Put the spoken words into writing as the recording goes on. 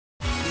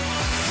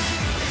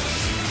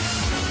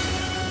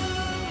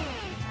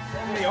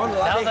on,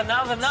 laddie.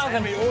 Now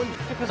then.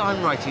 Because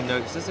I'm writing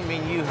notes doesn't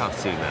mean you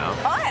have to now.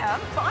 I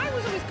am, but I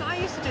was always... I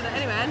used to do that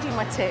anyway, and do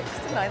my ticks,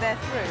 didn't I? They're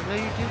through. No,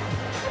 you didn't.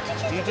 What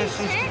did You just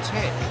used to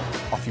tick.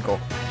 Off you go.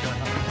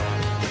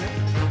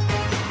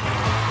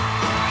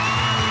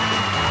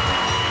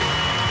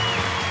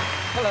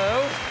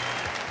 Hello.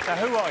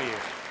 Who are you?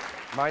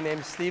 My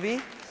name's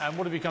Stevie. And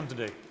what have you come to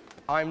do?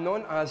 I'm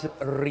known as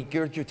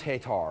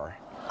Regurgitator.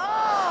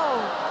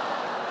 Oh!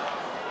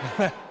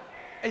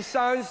 It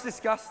sounds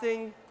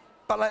disgusting,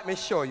 but let me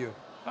show you.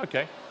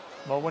 OK.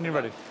 Well, when you're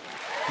ready.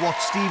 What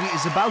Stevie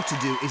is about to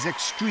do is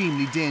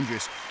extremely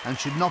dangerous and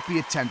should not be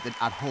attempted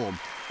at home.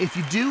 If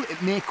you do,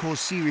 it may cause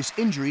serious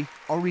injury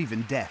or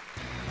even death.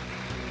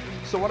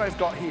 So what I've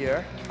got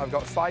here, I've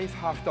got 5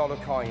 half-dollar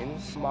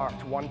coins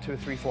marked 1, 2,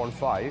 3, 4, and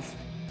 5.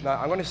 Now,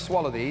 I'm going to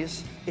swallow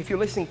these. If you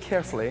listen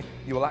carefully,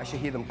 you will actually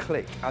hear them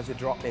click as they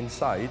drop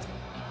inside.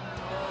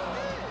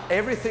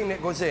 Everything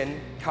that goes in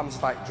comes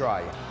back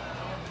dry.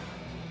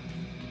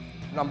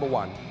 Number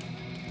 1.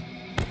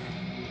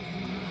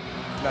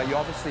 Now, you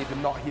obviously did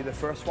not hear the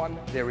first one.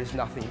 There is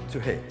nothing to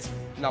hit.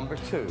 Number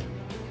 2.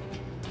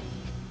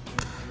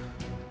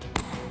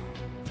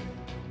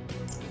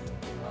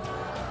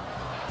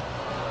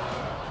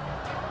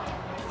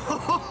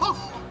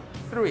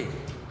 Three.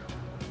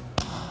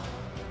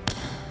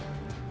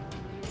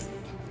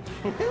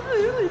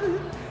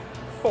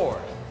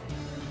 4.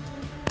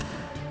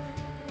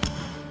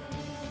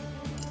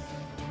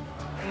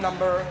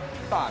 Number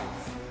 5.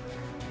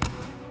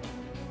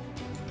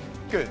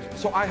 Good.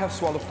 So I have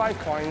swallowed 5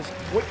 coins.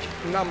 Which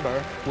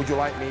number would you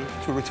like me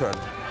to return?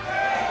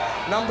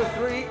 Number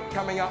 3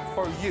 coming up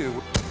for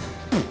you.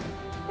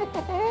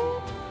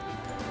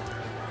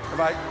 If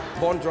I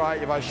bone dry,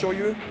 if I show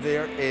you,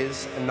 there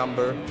is a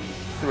number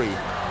 3.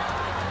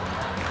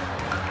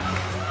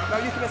 Now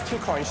you can have 2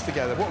 coins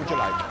together. What would you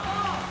like?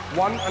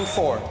 1 and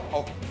 4.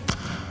 Okay.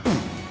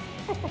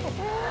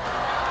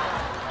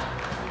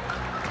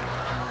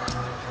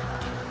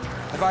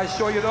 If I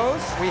show you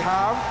those, we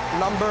have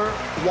number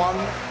 1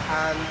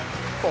 and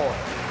 4.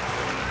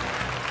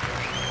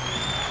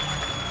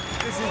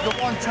 This is the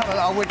one talent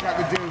I wish I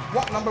could do.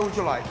 What number would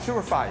you like? 2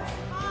 or 5? 5.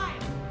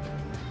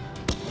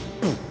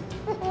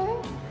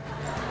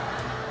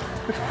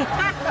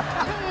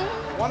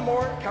 One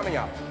more coming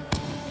up.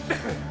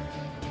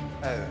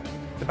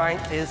 The bank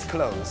is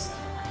closed.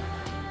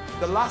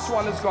 The last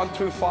one has gone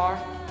too far.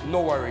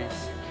 No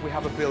worries. We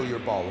have a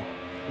billiard ball.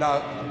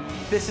 Now,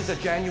 this is a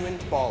genuine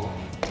ball.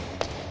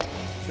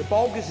 The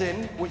ball goes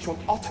in, which will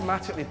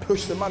automatically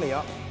push the money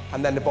up,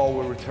 and then the ball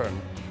will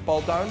return.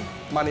 Ball down,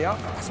 money up.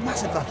 That's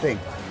massive, that thing.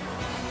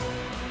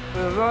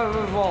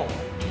 Ball.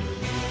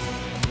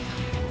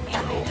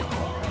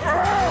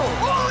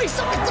 Oh, he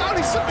sucked it down,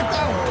 he sucked it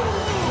down.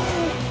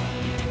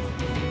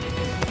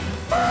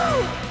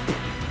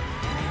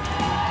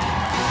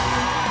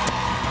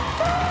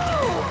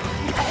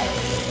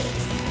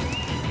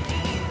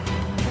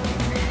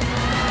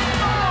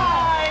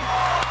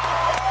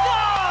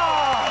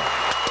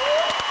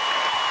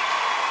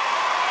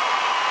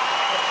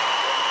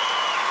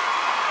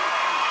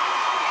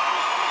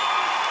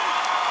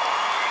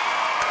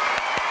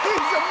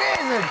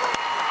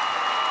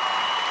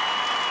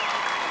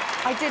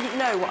 I didn't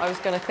know what I was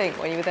going to think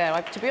when you were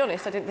there. To be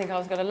honest, I didn't think I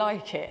was going to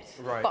like it.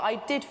 Right. But I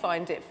did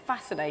find it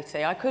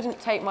fascinating. I couldn't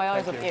take my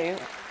eyes off you.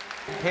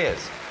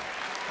 Piers.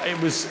 It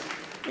was,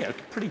 you know,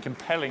 pretty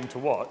compelling to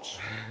watch,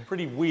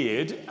 pretty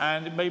weird,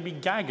 and it made me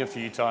gag a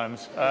few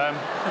times.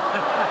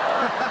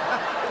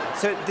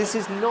 So this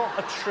is not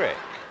a trick?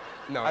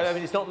 No. I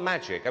mean, it's not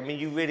magic. I mean,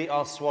 you really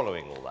are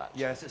swallowing all that.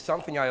 Yes, it's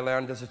something I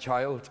learned as a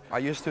child. I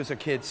used to, as a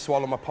kid,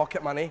 swallow my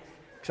pocket money,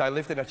 because I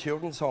lived in a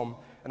children's home,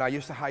 and I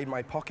used to hide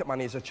my pocket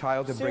money as a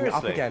child and bring it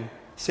up again.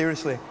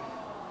 Seriously.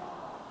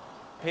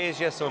 Piers,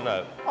 yes or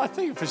no? I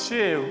think for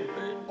sheer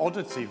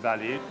oddity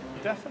value,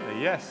 definitely,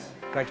 yes.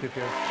 Thank you,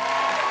 Pierre.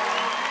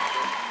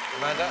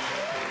 Amanda?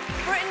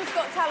 Britain's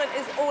Got Talent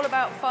is all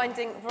about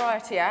finding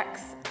variety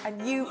acts,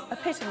 and you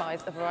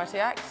epitomise a variety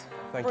act.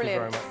 Thank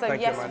Brilliant. you very much. So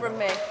Thank yes you, from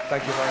me.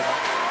 Thank you very much.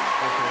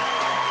 Thank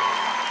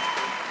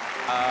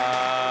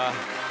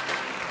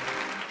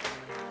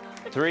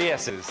you. 3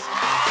 yeses.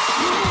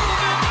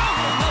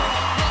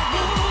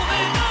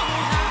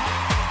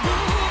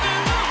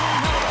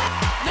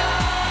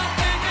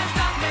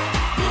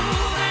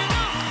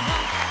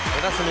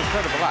 That's an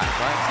incredible act,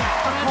 right?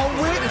 I can't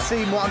wait to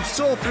see what I'm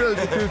so thrilled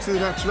to do to the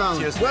next round.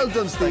 Cheers. Well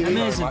done, Stevie.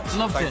 Amazing.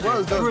 Loved it.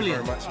 Well done.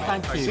 Brilliant. Thank you very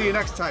much. Thank you. See you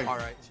next time. All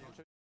right.